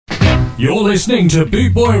You're listening to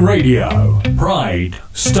Boot Boy Radio. Pride,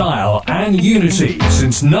 style, and unity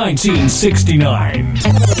since 1969.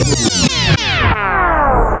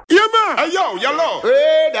 Yeah, man. Hey, yo, yellow.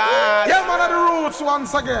 Hey, Dad. Yeah, man, of the roots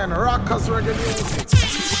once again. Rockers reggae music.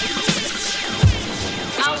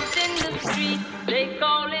 Out in the street, they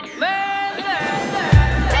call it murder.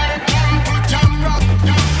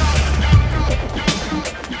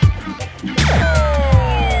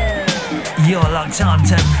 You're locked on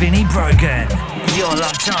to Vinnie Brogan. You're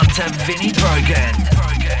locked on to Vinnie Brogan.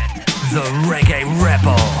 The Reggae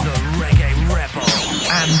Rebel. The Reggae Rebel.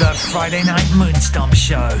 And the Friday Night Moonstomp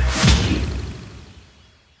Show.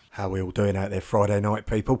 How are we all doing out there Friday night,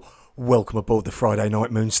 people? Welcome aboard the Friday Night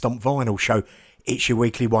Moonstomp Vinyl Show. It's your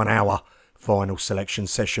weekly 1 hour vinyl selection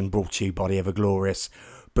session brought to you by the ever glorious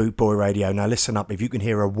Boot Boy Radio. Now listen up, if you can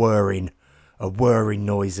hear a whirring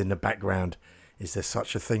noise in the background, is there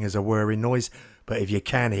such a thing as a whirring noise? But if you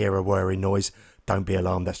can hear a whirring noise, don't be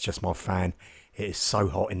alarmed, that's just my fan. It is so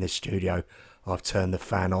hot in this studio, I've turned the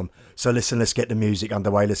fan on. So listen, let's get the music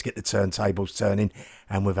underway, let's get the turntables turning,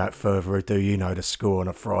 and without further ado, you know the score on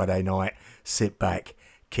a Friday night. Sit back,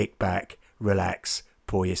 kick back, relax,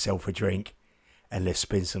 pour yourself a drink, and let's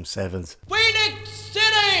spin some sevens. Phoenix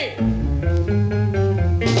City!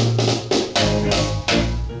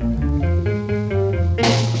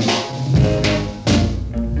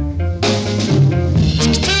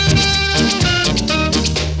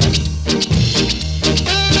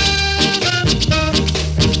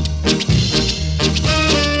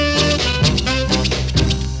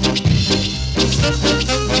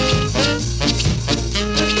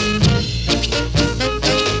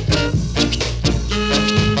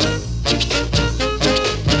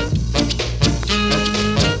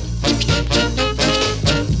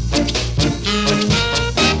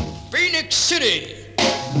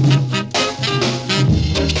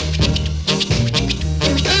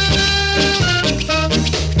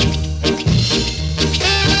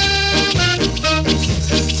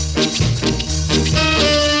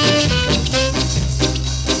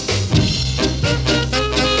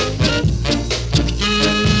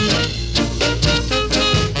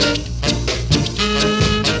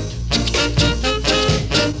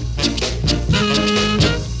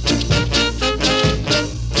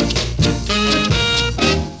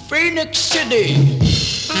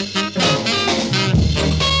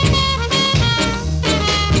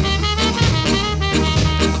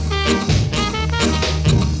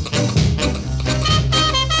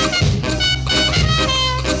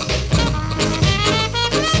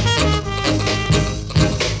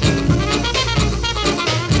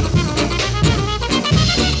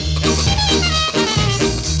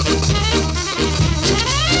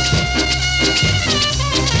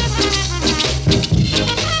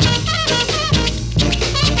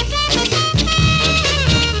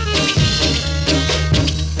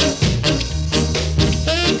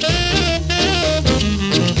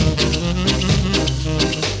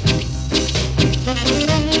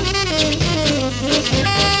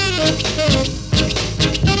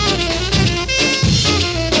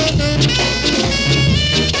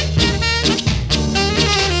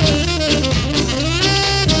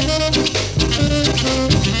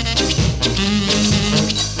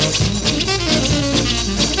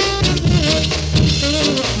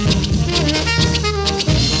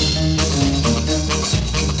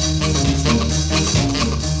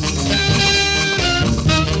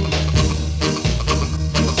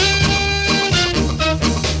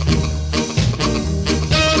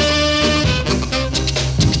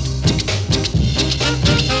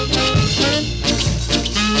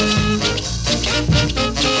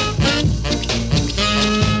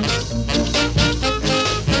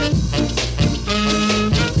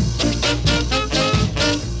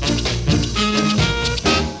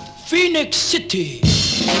 City.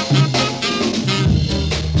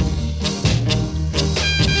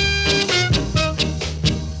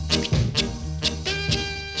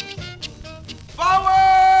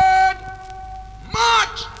 Forward!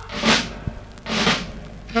 March!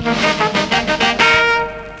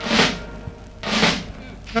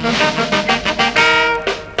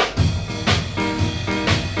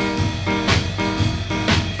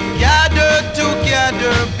 Gather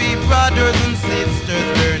together, be brothers and sisters,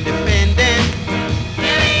 we're independent.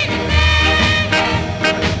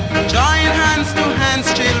 Join hands to hands,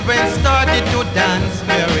 children started to dance,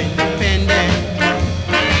 we're independent.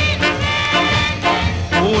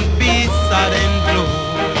 Won't be sudden blow.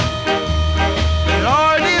 The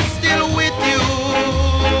Lord is still with you,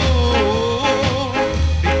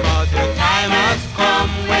 because your time has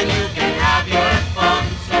come when you can have your fun,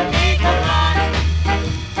 so make a run.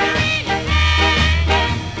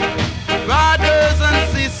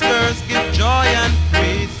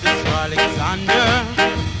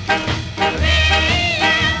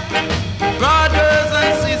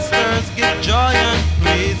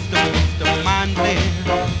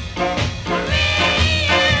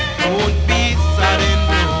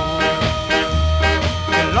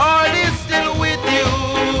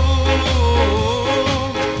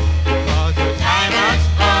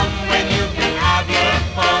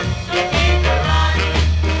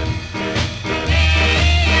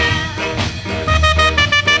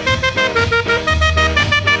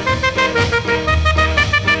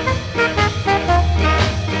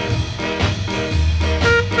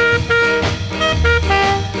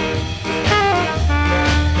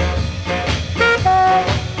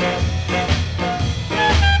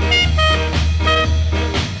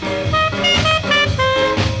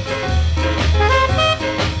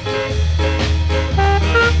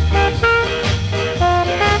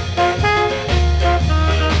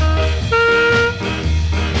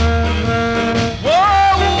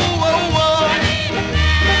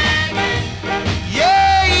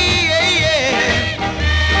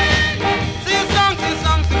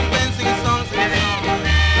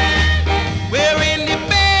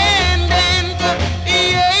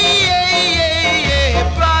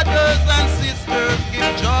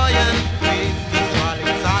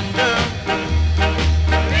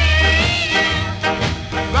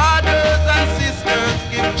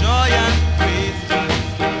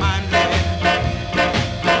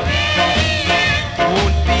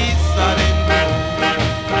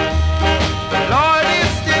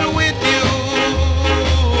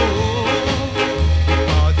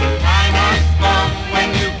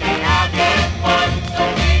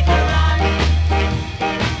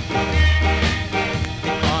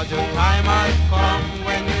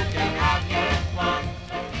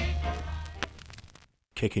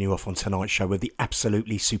 Kicking you off on tonight's show with the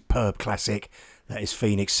absolutely superb classic that is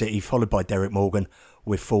Phoenix City, followed by Derek Morgan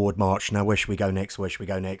with Forward March. Now, where should we go next?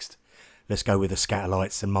 Let's go with the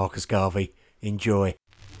Scatterlights and Marcus Garvey. Enjoy.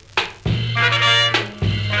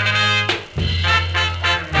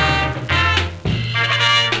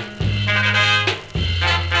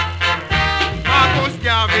 Marcus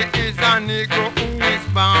Garvey is a Negro who is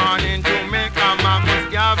born in Jamaica.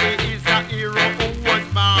 Marcus Garvey is a hero who was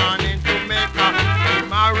born in Jamaica. He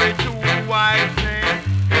married two wives named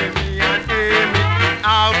Amy and Amy.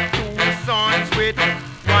 Have two sons with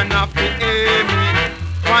one of the Amy.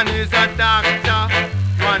 One is a doctor,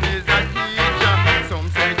 one is a teacher. So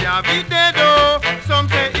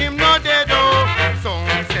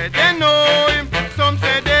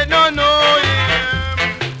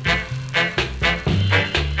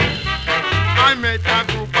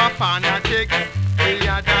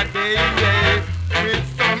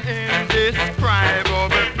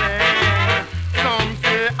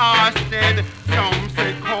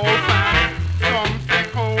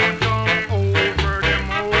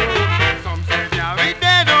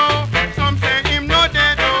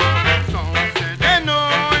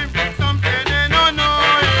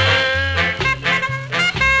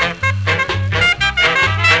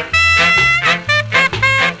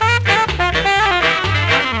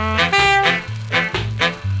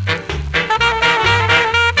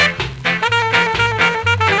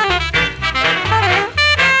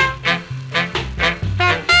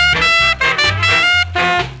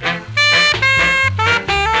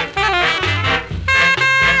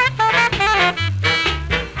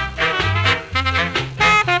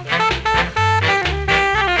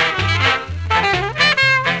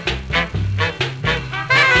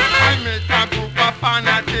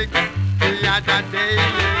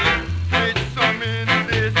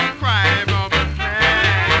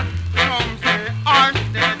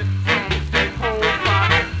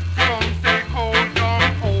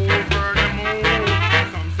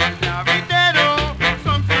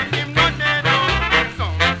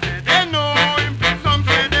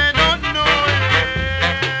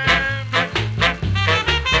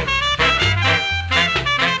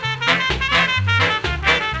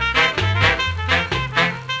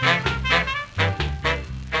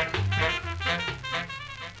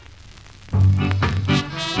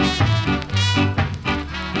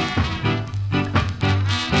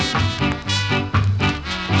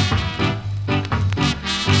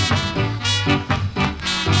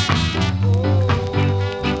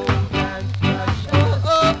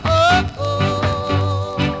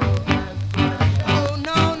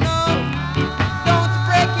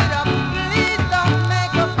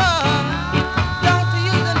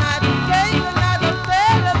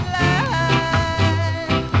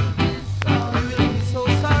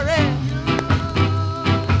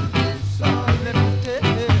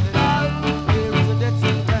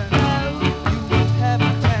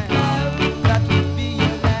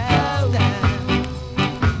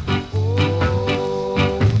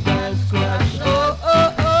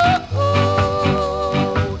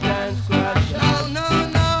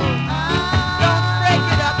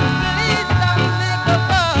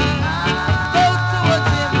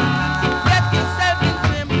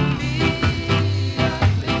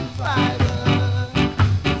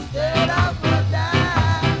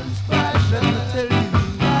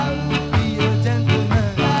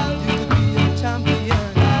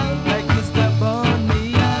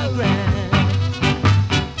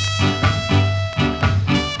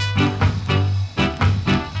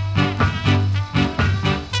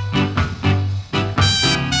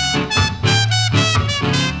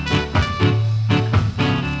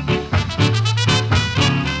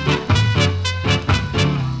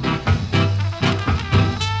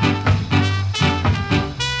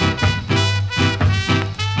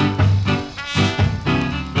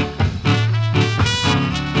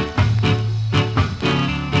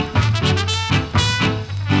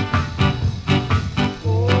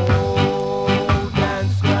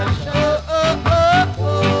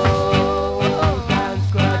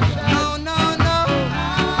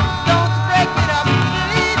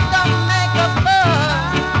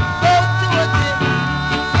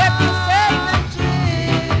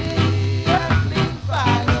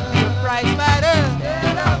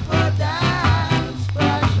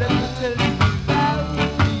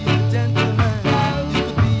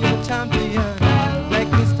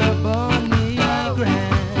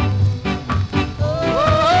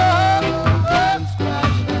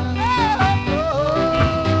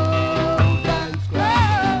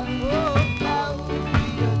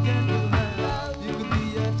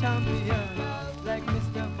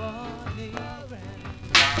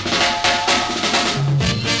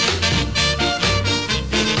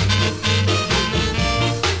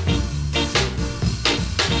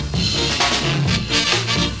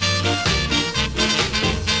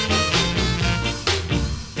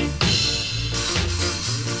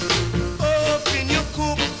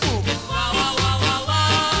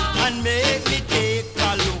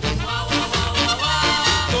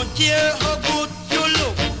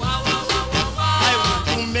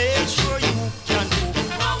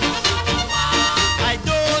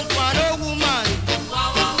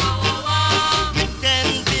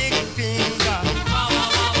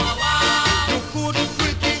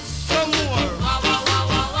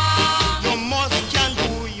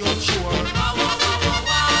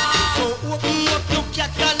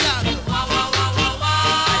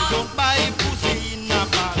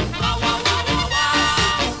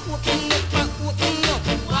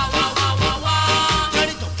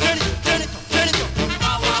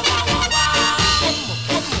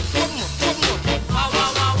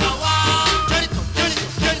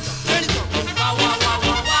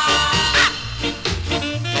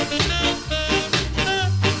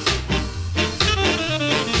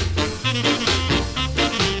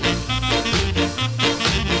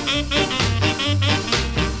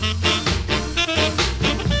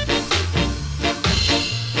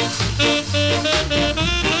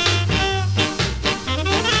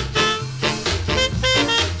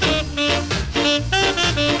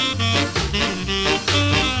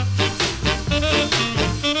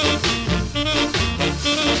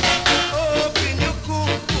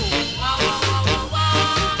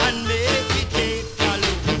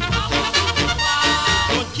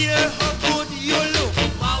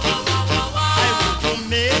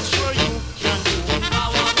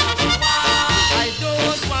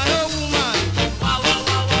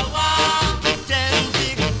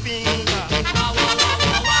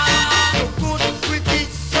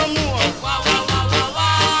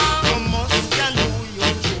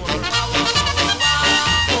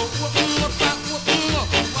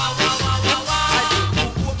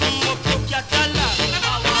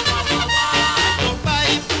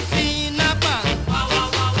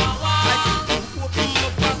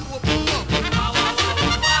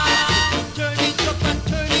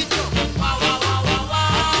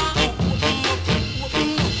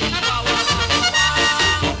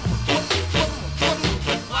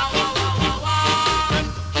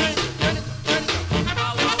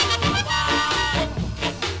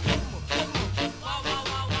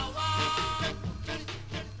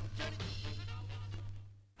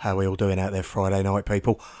How are we all doing out there Friday night,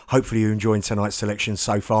 people? Hopefully you're enjoying tonight's selection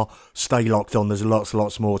so far. Stay locked on, there's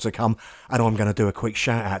lots more to come. And I'm going to do a quick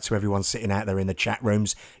shout out to everyone sitting out there in the chat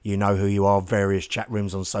rooms. You know who you are, various chat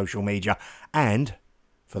rooms on social media. And,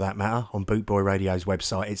 for that matter, on Bootboy Radio's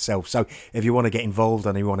website itself. So if you want to get involved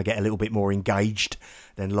and you want to get a little bit more engaged,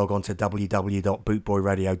 then log on to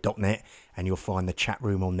www.bootboyradio.net and you'll find the chat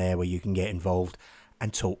room on there where you can get involved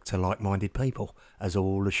and talk to like-minded people as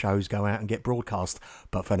all the shows go out and get broadcast.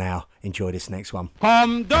 But for now, enjoy this next one.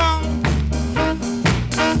 Come down,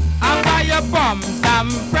 I buy your bum some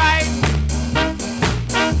pride,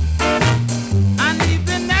 and leave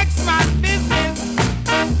the next man's business,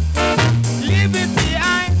 leave it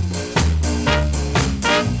behind.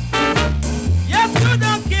 Yes, you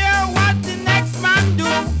don't care what the next man do.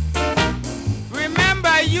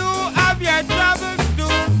 Remember, you have your troubles too.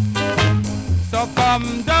 So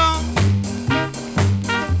come down,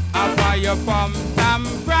 I buy your bum some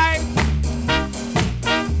pride.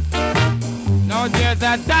 Now there's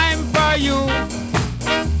a time for you,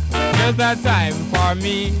 there's a time for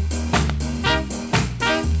me.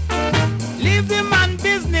 Leave the man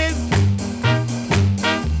business,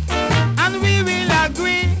 and we will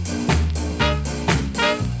agree.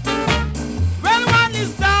 When one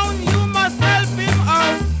is down, you must help him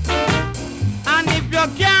out. And if you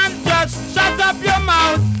can't, just shut up your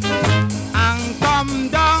mouth and come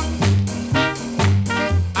down.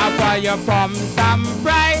 I buy your bum some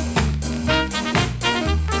pride.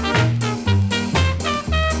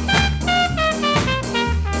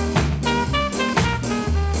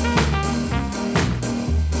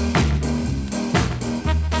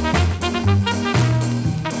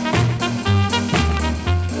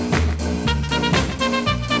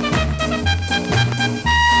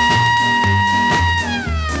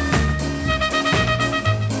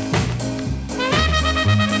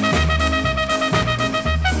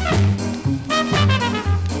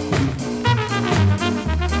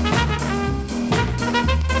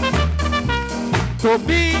 To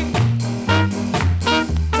be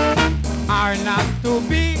or not to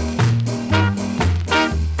be,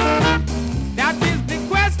 that is the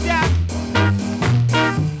question,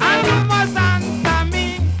 and you must answer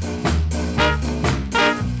me.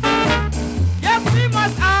 Yes, we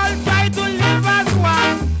must all try to live as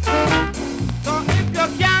one. So if you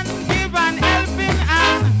can give an helping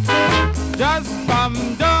hand, just come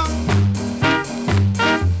down.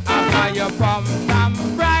 I buy your bum some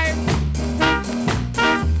pride.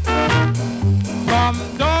 Come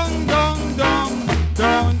down, down, down,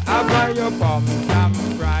 down, I buy your bum some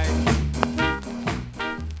pride.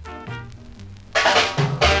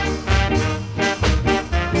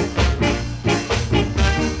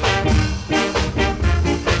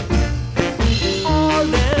 All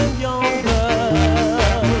them young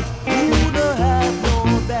girls who don't have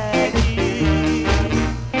no daddy,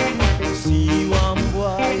 see one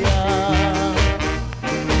boy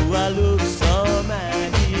who I look so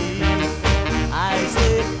manly. I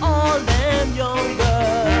said all them young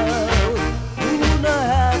girls who don't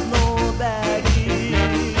have nobody.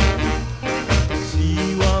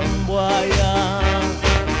 See one boy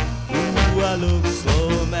who I look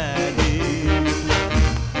so mad.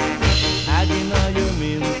 I deny you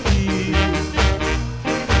mean please.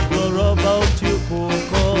 Go rub out your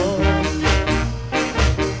cocoa.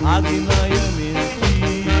 I deny you mean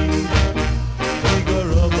please. Go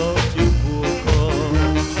rub out your cocoa.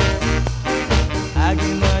 I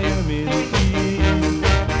deny you mean please.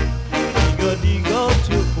 Go dig out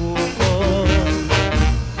your cocoa.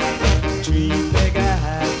 Tree beggar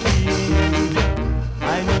happy. I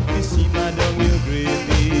need to see madam you gravy.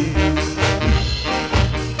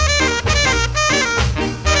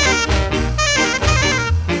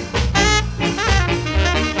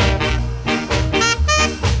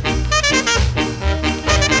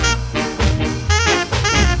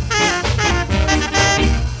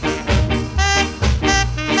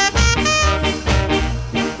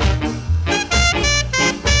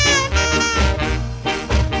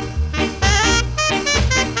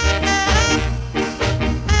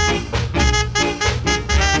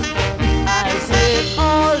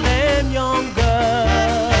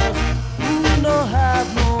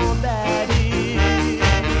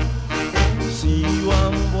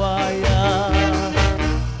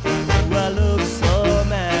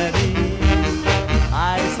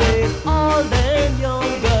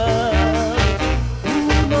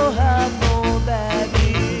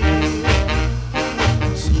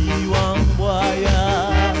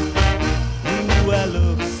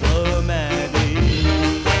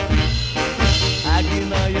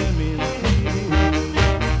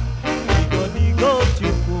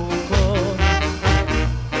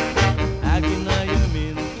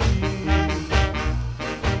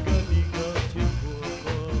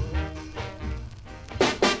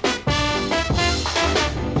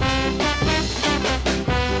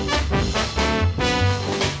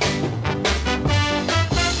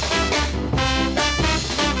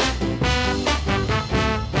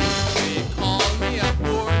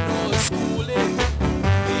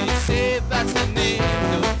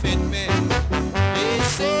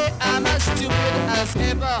 I'm as stupid as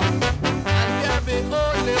ever, and we're the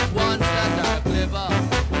only ones that are clever.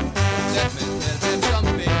 Let me tell them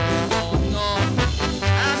something you don't know.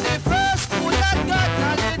 I'm the first fool that got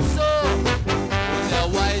knowledge, so only a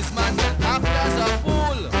wise man can act as a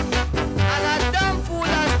fool, and a dumb fool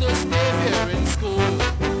has to stay here in school.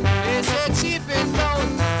 They say chief in town,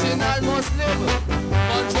 General must live.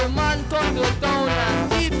 Countryman come to town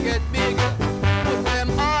and teeth get big. Put them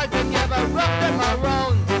all together, rub them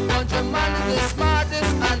around. Countryman is the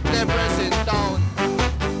smartest and cleverest in town.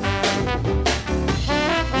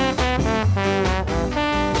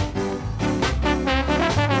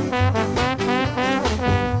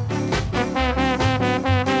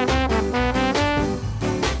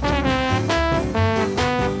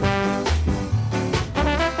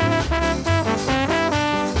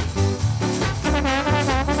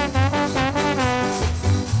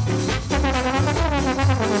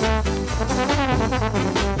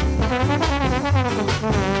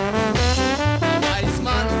 Wise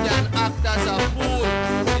man can act as a fool.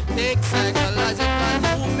 It takes psychological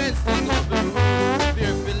movements to know the rule.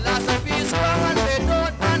 Their philosophy is wrong and they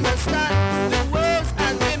don't understand the ways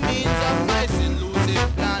and the means of my elusive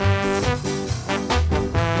plan.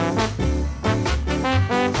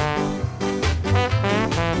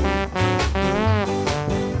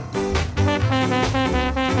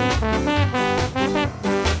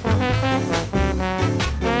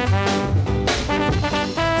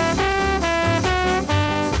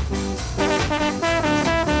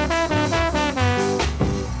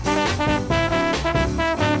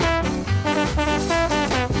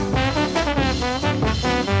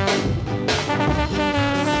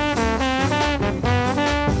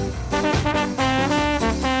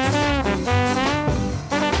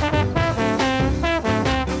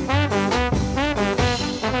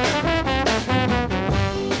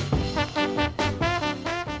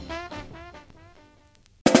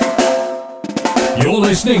 You're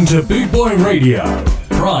listening to Boot Boy Radio.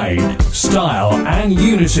 Pride, style, and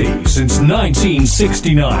unity since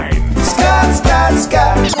 1969.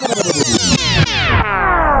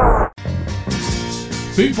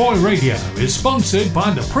 Boot Boy Radio is sponsored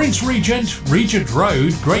by the Prince Regent, Regent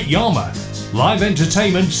Road, Great Yarmouth. Live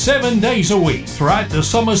entertainment 7 days a week throughout the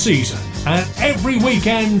summer season and every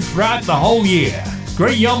weekend throughout the whole year.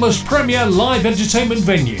 Great Yarmouth's premier live entertainment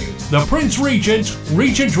venue, the Prince Regent,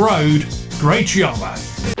 Regent Road, Great Yarmouth.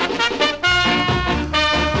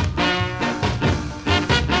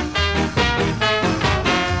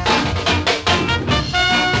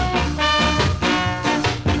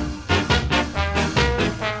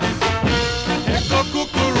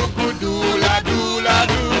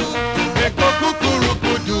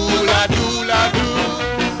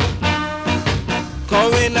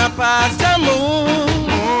 Going up past the moon,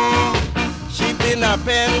 she been up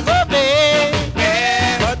in the bay.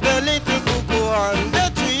 But the little cuckoo on the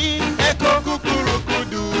tree, echo cuckoo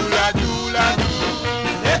doo-la doo-la doo,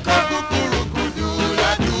 echo cuckoo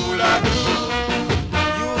doo-la doo-la doo.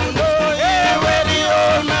 You know, yeah, where the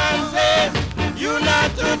old man said, you not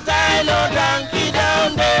to tie no donkey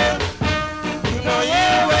down there. You know,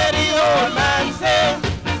 yeah, where the old man said,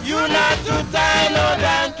 you not to tie no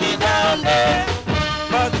donkey down there.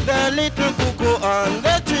 But the little cuckoo on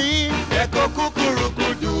the tree, echo cuckoo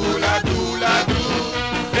doo-la doo-la doo,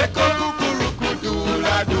 echo cuckoo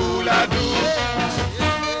doo-la doo-la doo.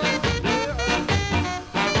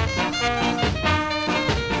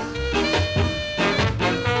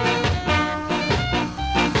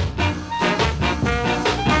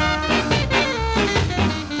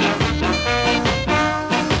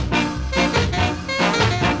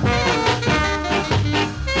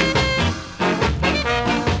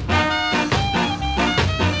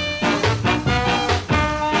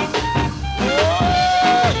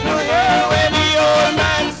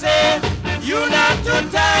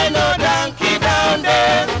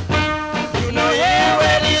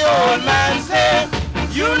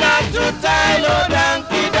 Tie no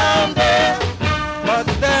donkey down there, but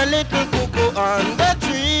the little cuckoo on the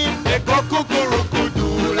tree, echo cuckoo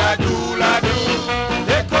doo-la doo-la doo,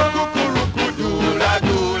 echo cuckoo doo-la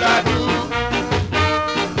doo-la doo.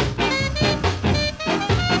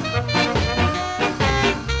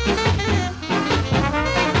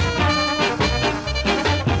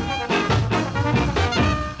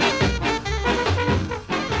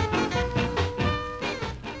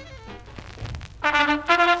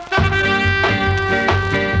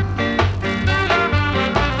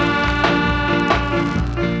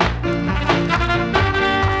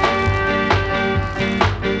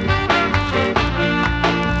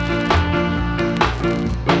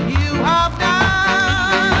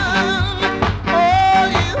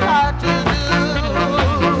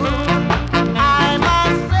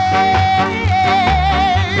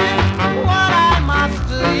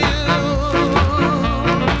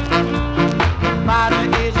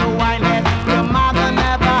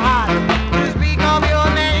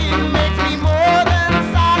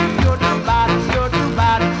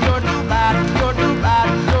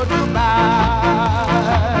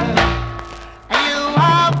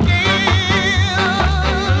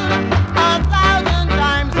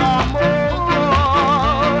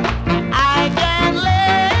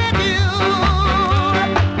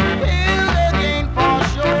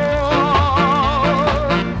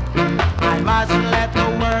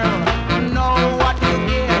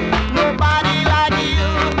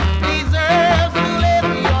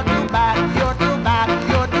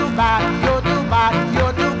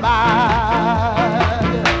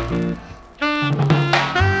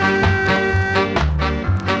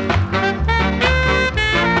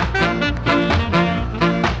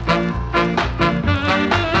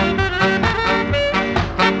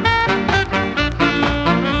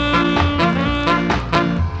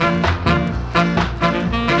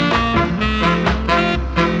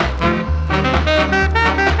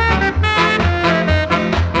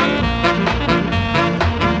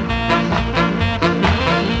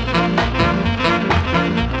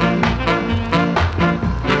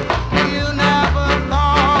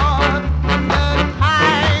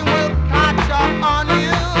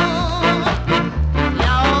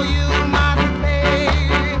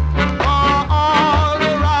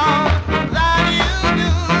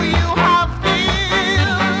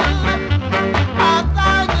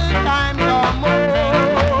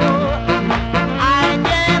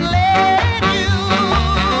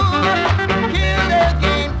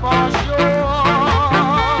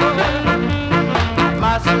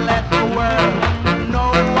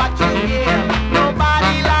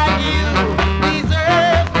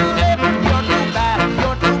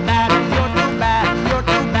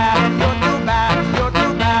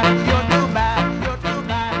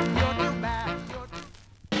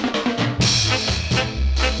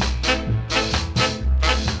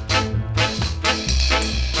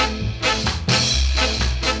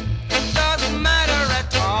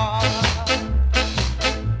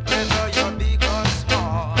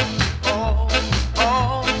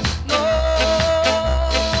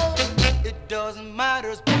 doesn't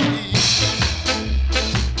matter, please.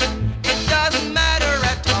 It doesn't matter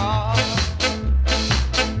at all.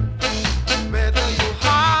 Whether you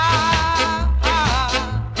high,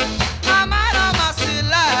 I'm out of my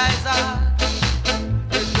civilization.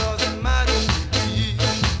 It doesn't matter, please.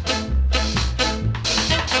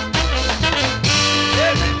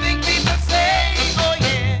 Everything people say, oh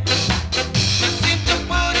yeah, you seem to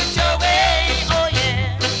put it your way, oh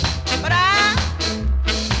yeah. But I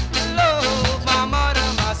love my mother,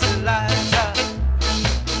 my civilization.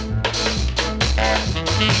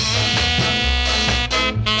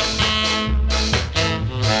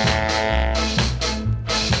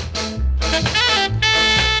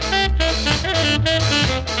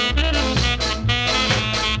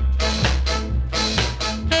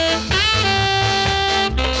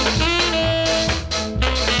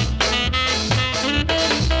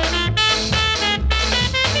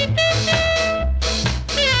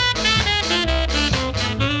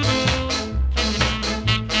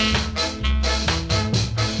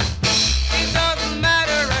 It doesn't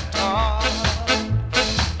matter at all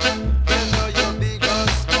whether you're big or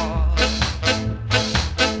small.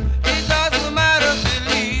 It doesn't matter,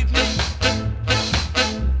 believe me.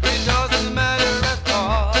 It doesn't matter at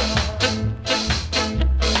all.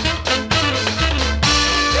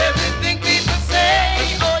 Everything people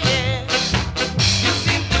say, oh yeah, you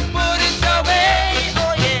seem to put it your way,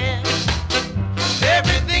 oh yeah.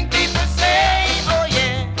 Everything people say, oh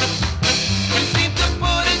yeah. You seem to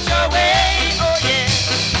put it your way, oh yeah.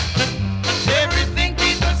 Everything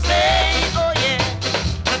people say, oh yeah.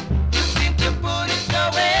 You seem to put it your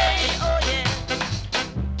way, oh yeah.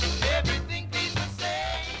 Everything people say,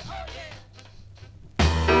 oh yeah.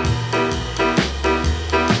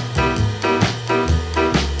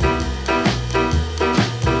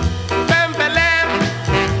 Bam balam,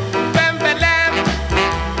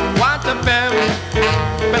 what a bam,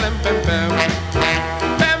 balam bam bam.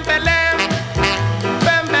 Bam balam,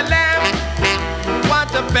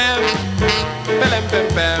 what a bam, balam bam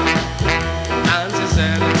bam. Nancy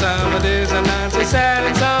selling some of this and Nancy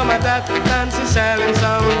selling some of that. Nancy selling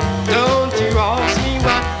some, don't you ask me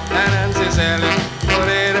what? And Nancy selling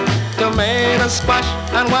potato, tomato, squash,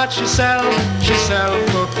 and what she sell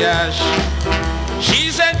for cash.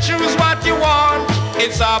 She said choose what you want,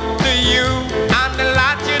 it's up to you. And the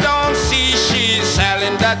lot you don't see, she's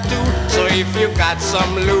selling that too. So if you got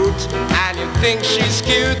some loot and you think she's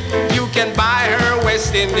cute, you can buy her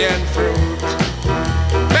West Indian fruit.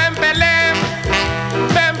 Bam balam,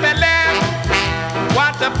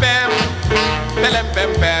 what a bam, balam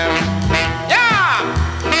bam bam. Yeah!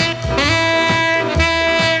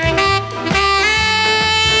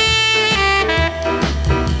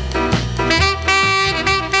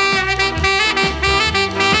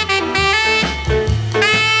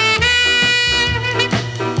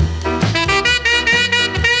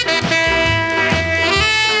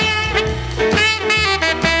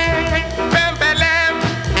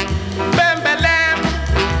 Bam balam,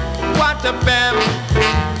 what a bam,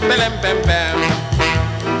 balam bam bam.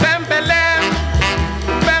 Bam balam,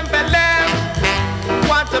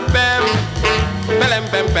 what a bam, balam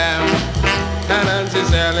bam bam. And Nancy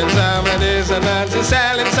selling some of this and Nancy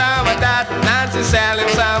selling some of that. Nancy selling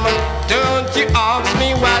some of, don't you ask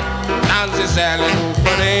me what? Nancy selling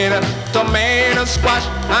potato, tomato, squash,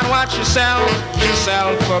 and what she sell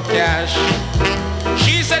for cash.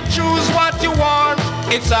 She said choose what you want,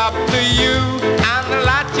 it's up to you. And a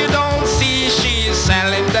lot you don't see, she's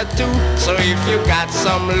selling that too. So if you got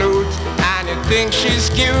some loot and you think she's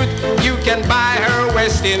cute, you can buy her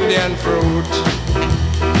West Indian fruit.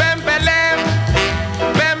 Bam balam,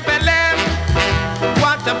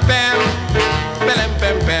 what a bam, balam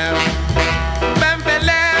bam bam. Bam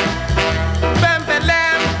balam,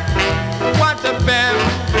 what a bam,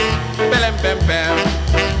 balam bam bam.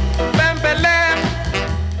 Bam balam.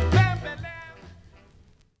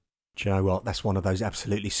 Do you know what? That's one of those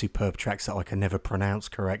absolutely superb tracks that I can never pronounce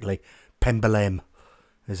correctly. Pembalem.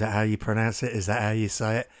 Is that how you pronounce it? Is that how you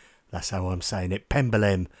say it? That's how I'm saying it.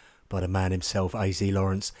 Pembalem by the man himself, AZ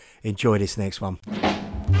Lawrence. Enjoy this next one.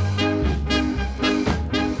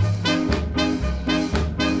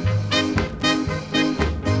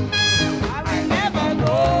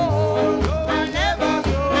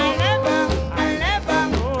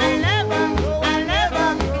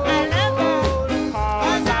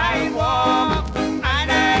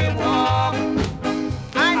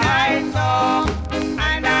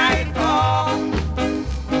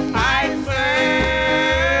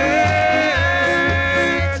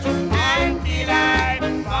 Until I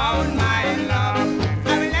found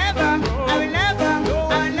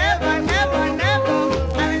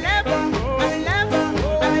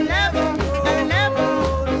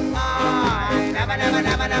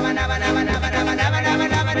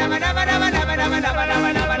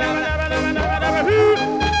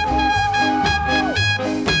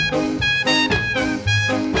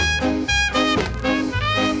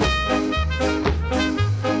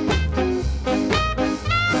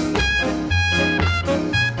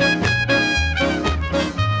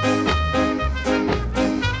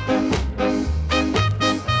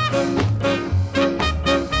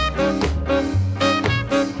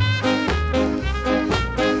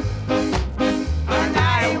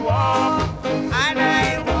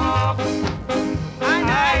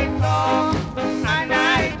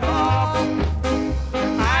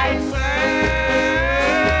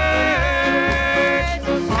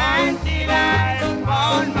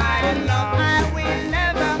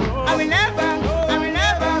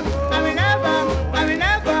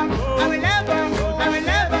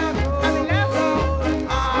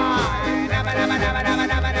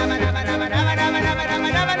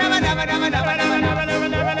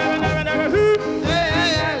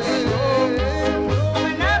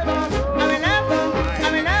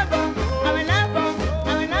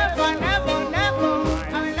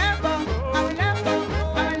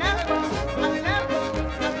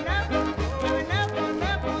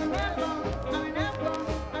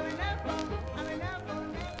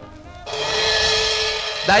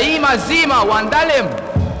Daima Zima Wandalim.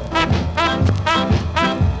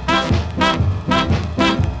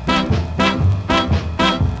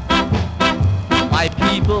 My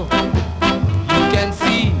people, you can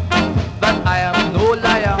see that I am no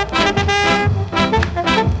liar.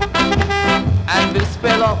 And this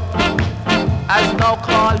fellow has now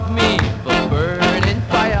called me for burning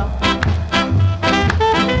fire.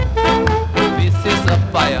 This is a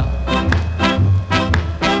fire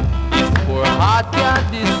his poor heart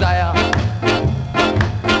can't desire.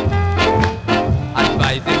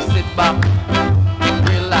 Advise him sit back,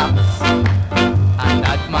 relax, and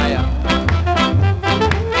admire.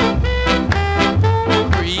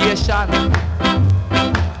 Creation,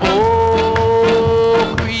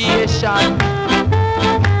 oh creation,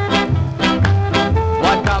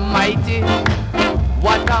 what a mighty,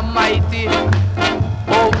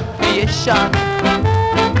 oh creation.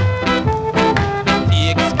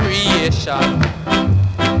 Takes creation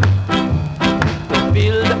to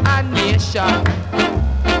build a nation.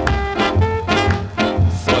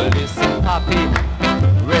 So listen, Papi,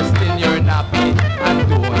 rest in your nappy and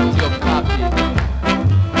don't you copy.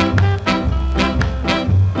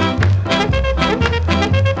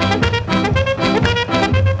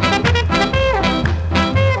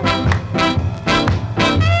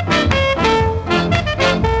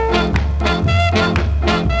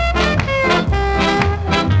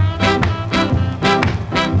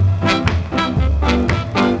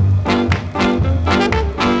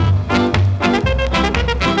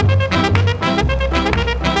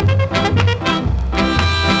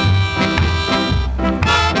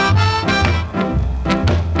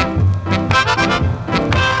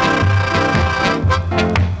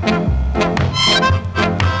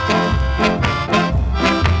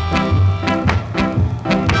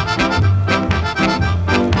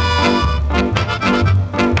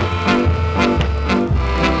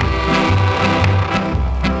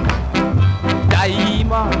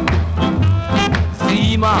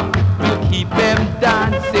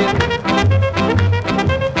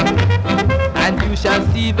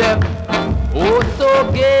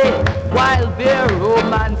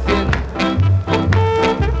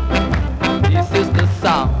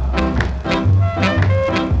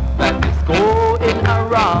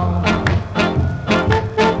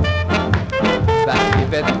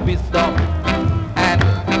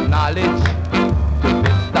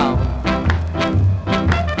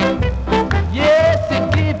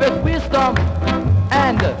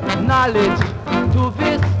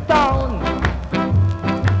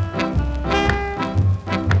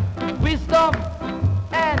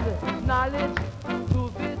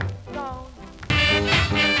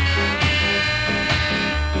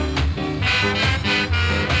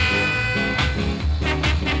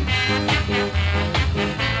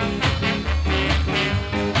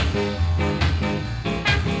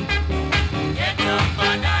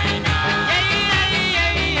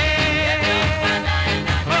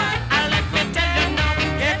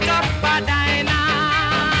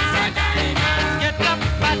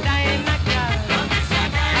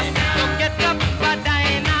 Get up,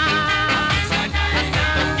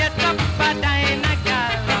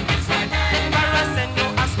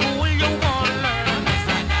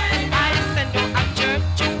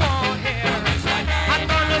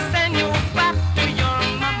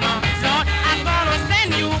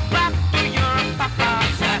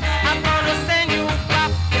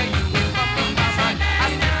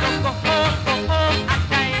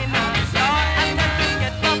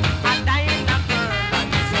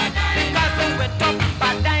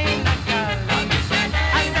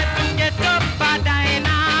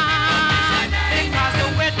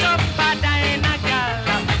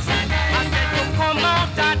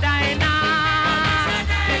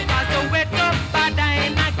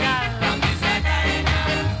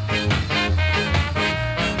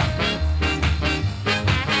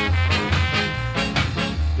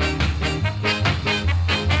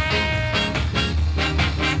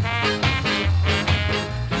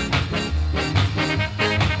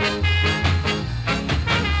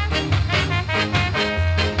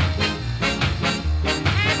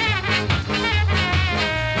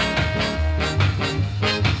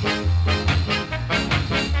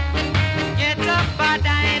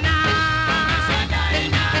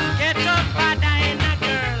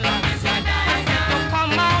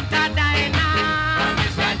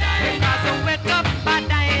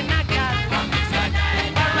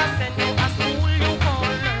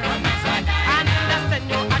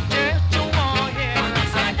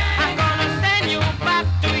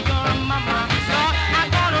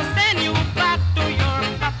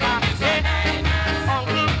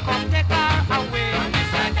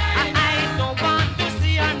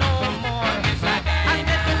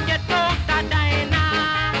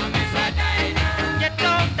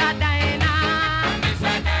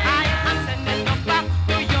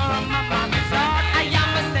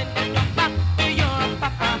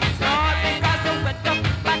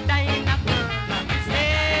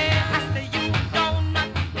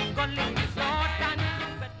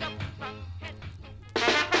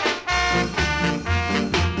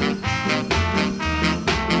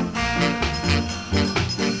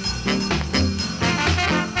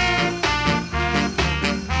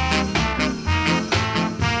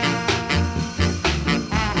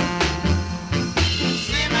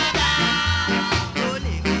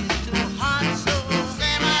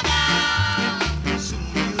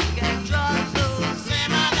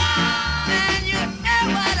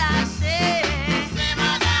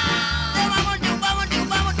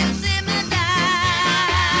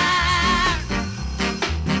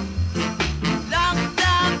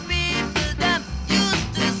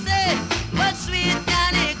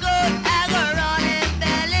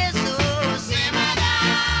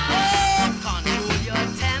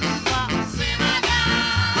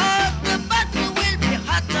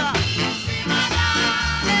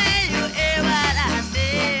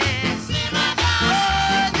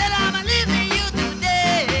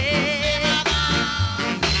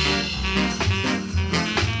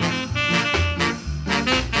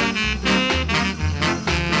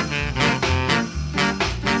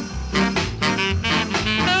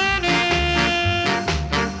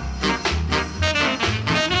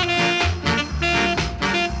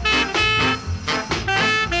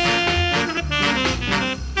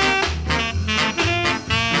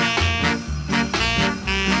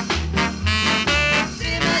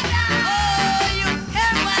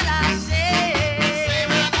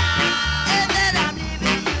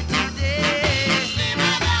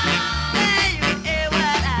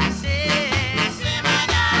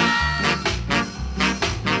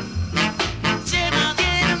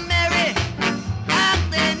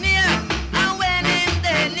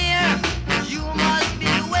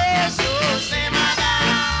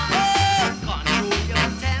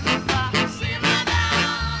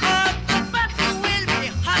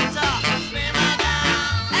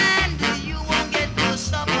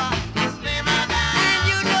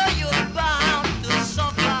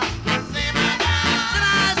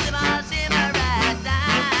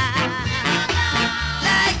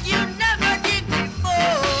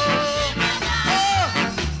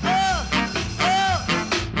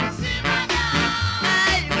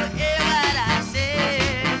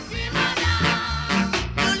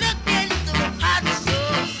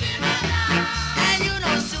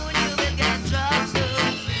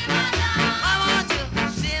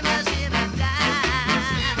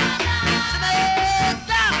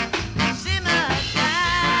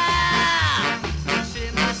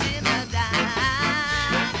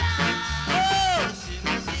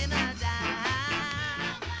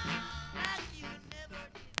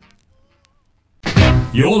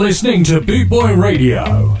 You're listening to Boot Boy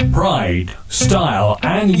Radio. Pride, style,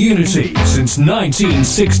 and unity since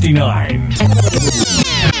 1969.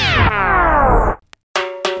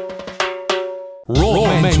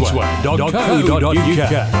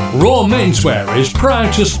 rawmenswear.co.uk. Raw Menswear is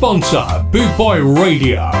proud to sponsor Boot Boy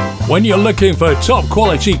Radio. When you're looking for top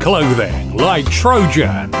quality clothing like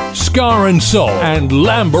Trojan, Scar and Soul, and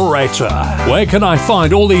Lamberetta, where can I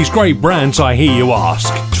find all these great brands, I hear you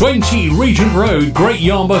ask? 20 Regent Road, Great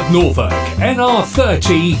Yarmouth, Norfolk,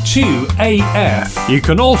 NR30 2AF. You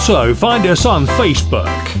can also find us on Facebook,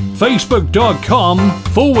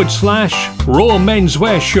 facebook.com/Raw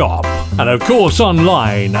Menswear Shop, and of course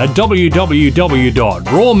online at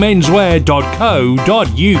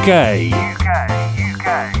www.rawmenswear.co.uk.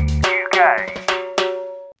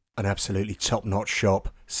 An absolutely top-notch shop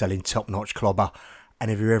selling top-notch clobber,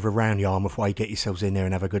 and if you're ever around Yarmouth Way, get yourselves in there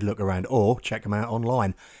and have a good look around, or check them out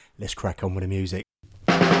online. Let's crack on with the music.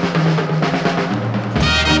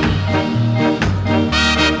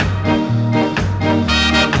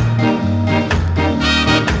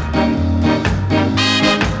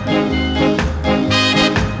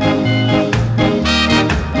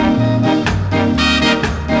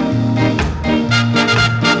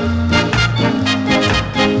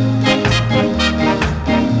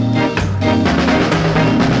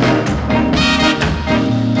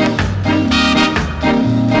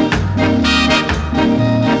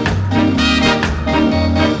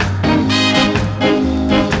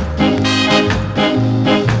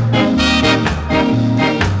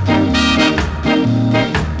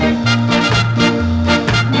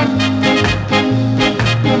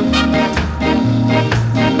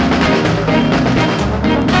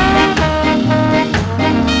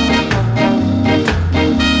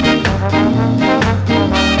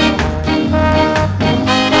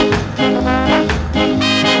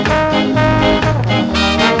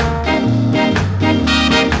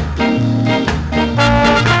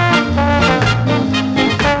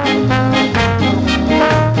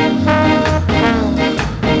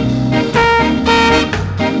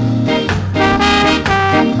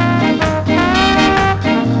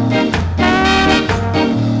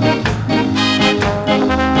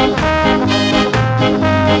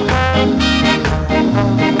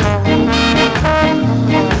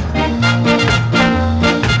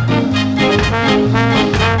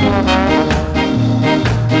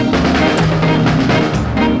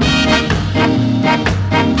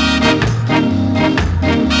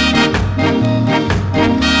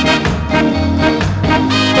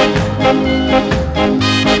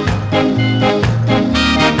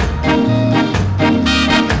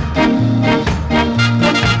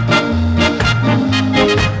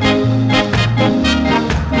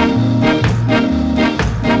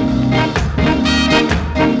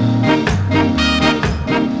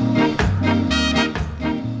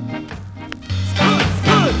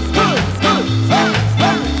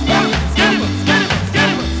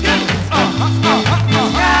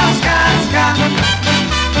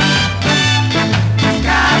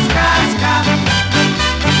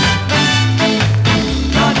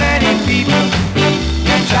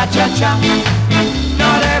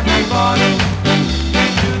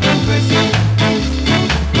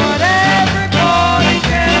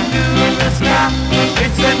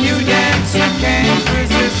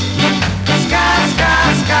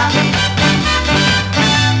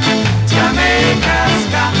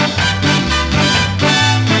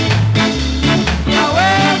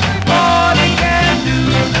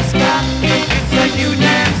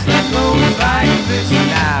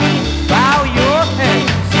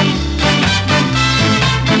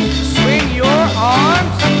 Swing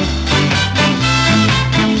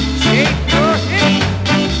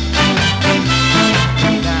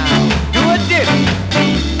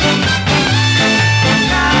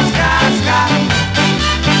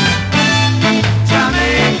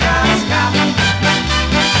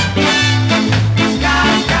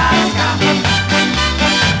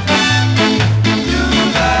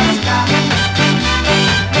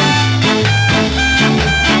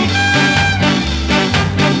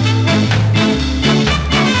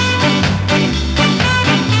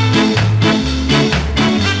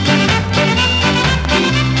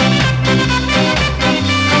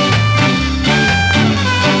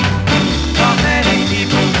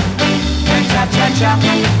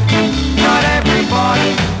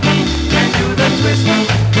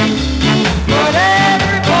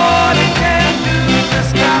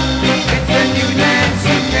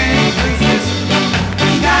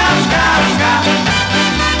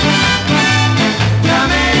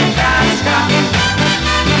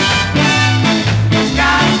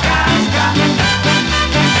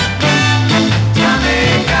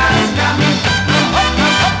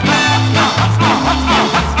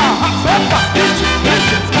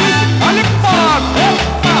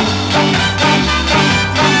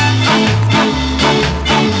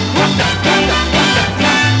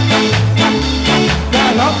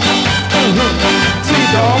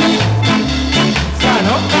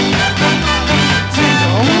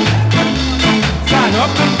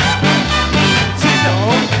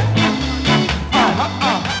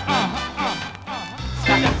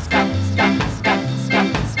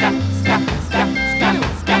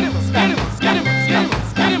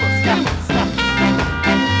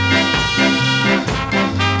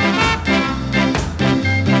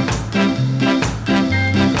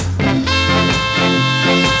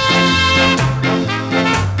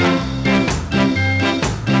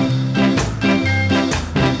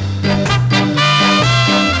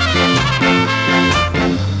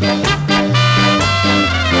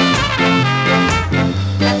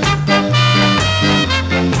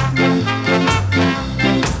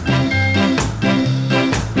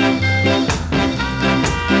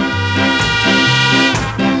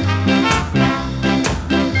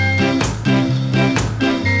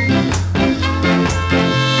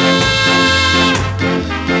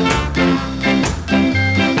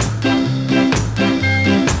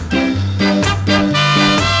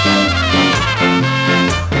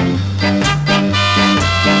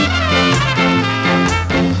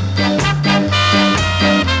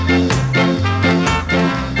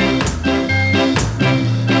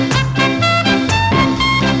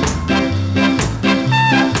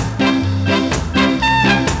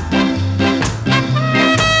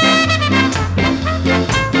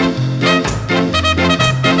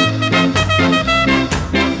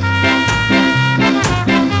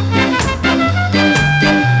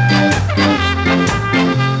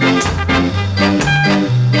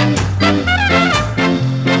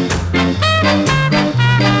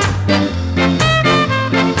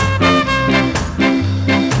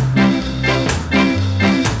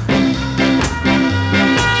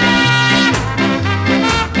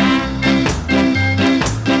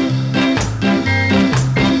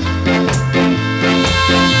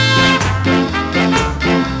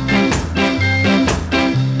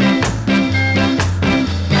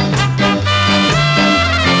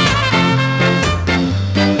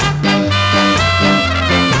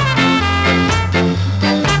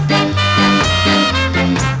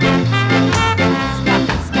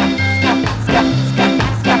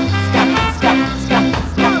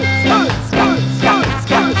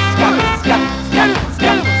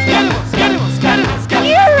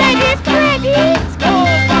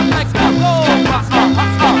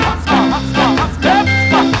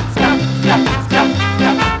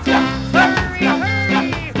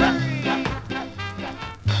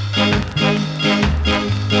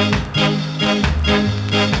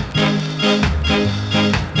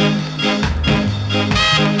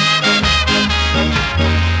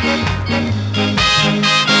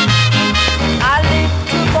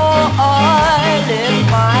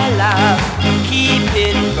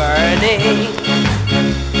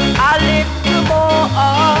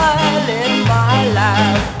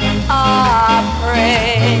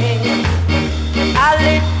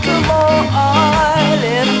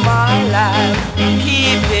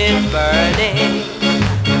burning.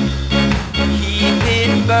 Keep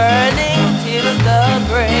it burning till the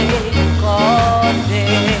break of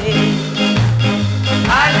day.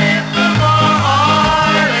 I live for more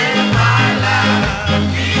oil in my life.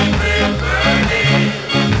 Keep it burning.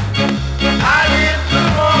 I live for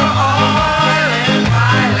more oil in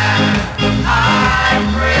my life. I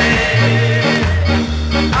pray.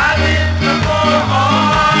 I live for more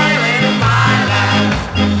oil in my life.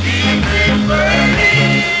 Keep it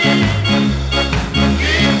burning.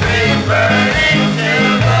 Keep it burning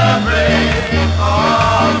till the break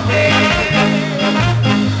of day.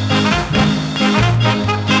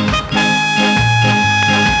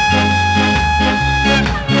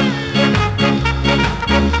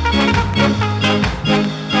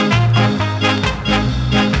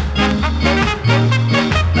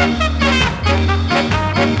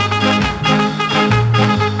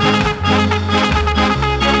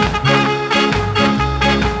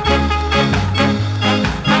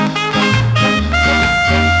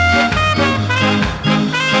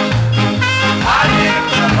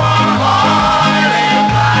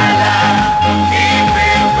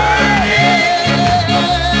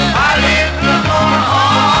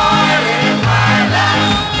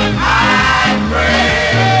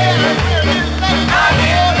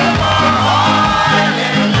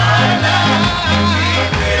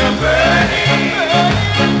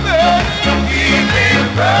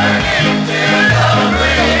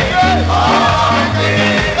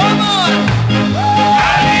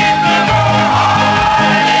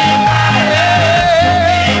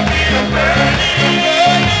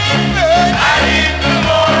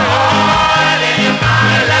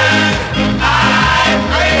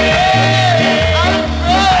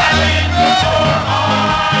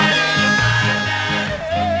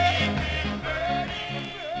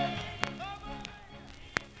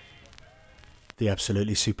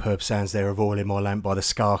 Absolutely superb sounds there of Oil in My Lamp by the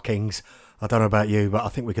Ska Kings. I don't know about you, but I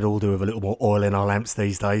think we could all do with a little more oil in our lamps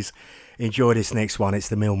these days. Enjoy this next one. It's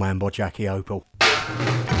The Millman by Jackie Opal.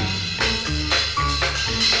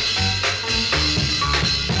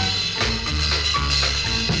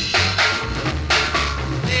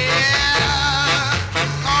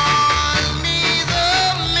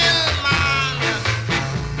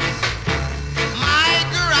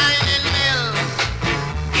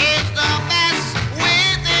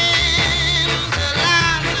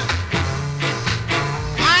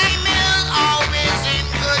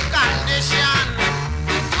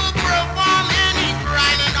 Perform any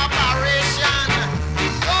grinding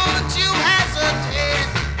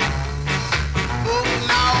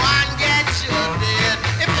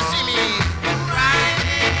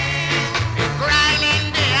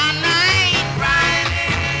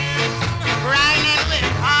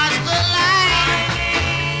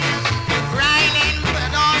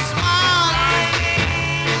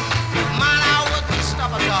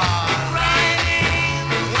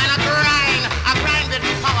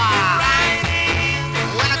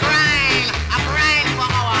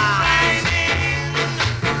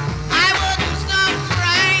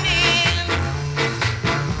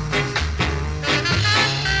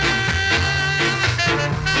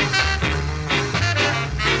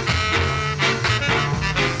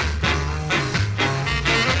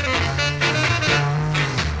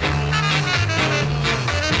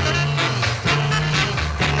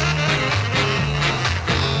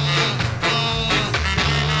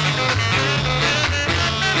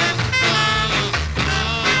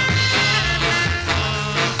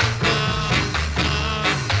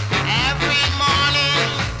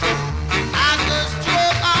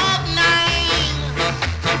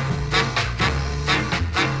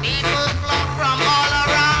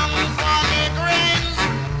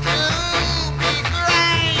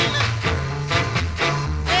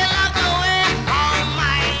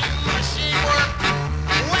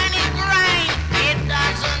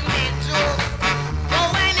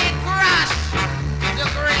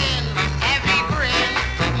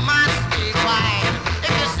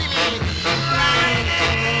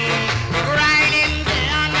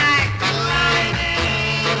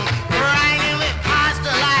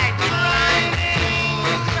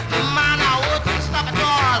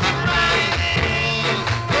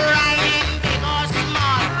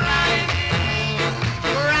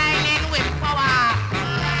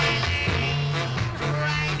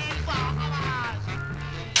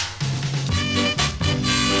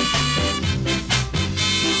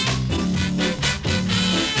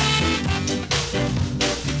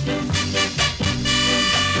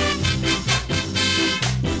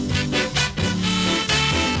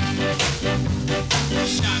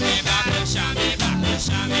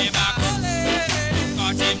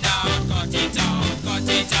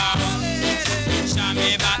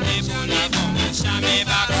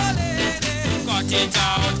it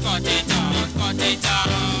out, cut it out, cut it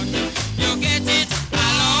out. You get it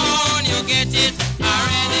alone, you get it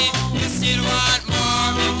already. You still want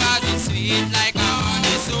more because it's sweet like a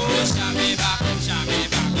honey. So shame back, shame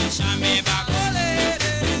back, shame back.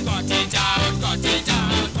 Cut it out, cut it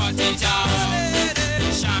out, cut it out.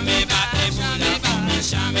 Shame back, shame back,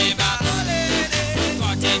 shame back.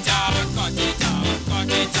 Cut it out, cut it out, cut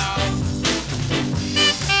it out.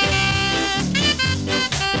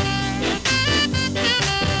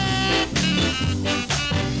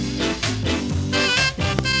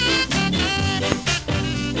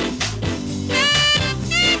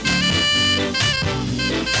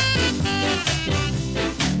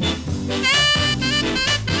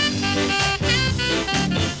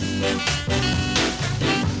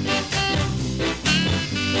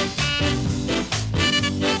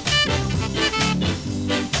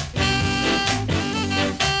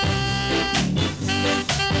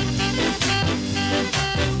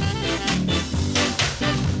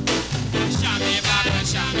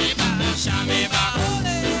 Shame back,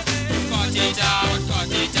 cut it out,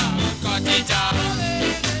 cut it out, cut it out.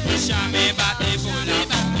 Shame back, the bull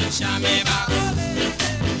back, shame back.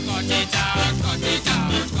 Cut it out, cut it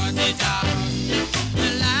out, cut it out.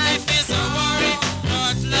 Life is a worry,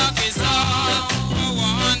 but luck is all. For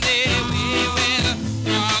one day we will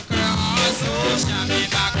conquer all. So shame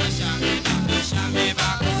back, shame back, shame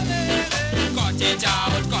back. Cut it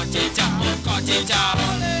out, cut it out, cut it out.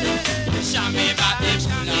 Shame back, the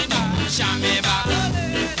bull back. Shame back,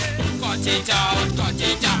 cut it out, cut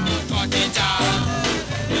it out, cut it out.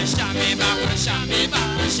 Shame back, shame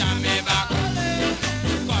back, shame back.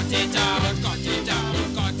 Cut it out, cut it out,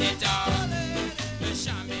 cut it out.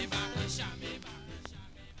 Shame back, shame back.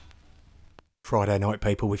 Friday night,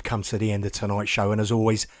 people, we've come to the end of tonight's show, and as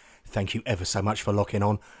always, thank you ever so much for locking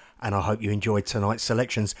on, and I hope you enjoyed tonight's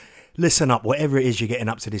selections. Listen up, whatever it is you're getting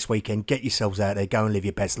up to this weekend, get yourselves out there, go and live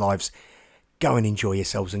your best lives. Go and enjoy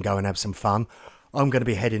yourselves and go and have some fun. I'm going to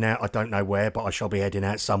be heading out. I don't know where, but I shall be heading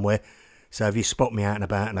out somewhere. So if you spot me out and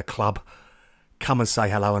about in a club, come and say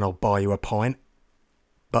hello and I'll buy you a pint.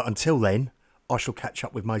 But until then, I shall catch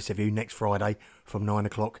up with most of you next Friday from 9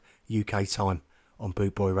 o'clock UK time on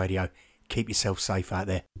Boot Boy Radio. Keep yourself safe out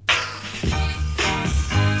there.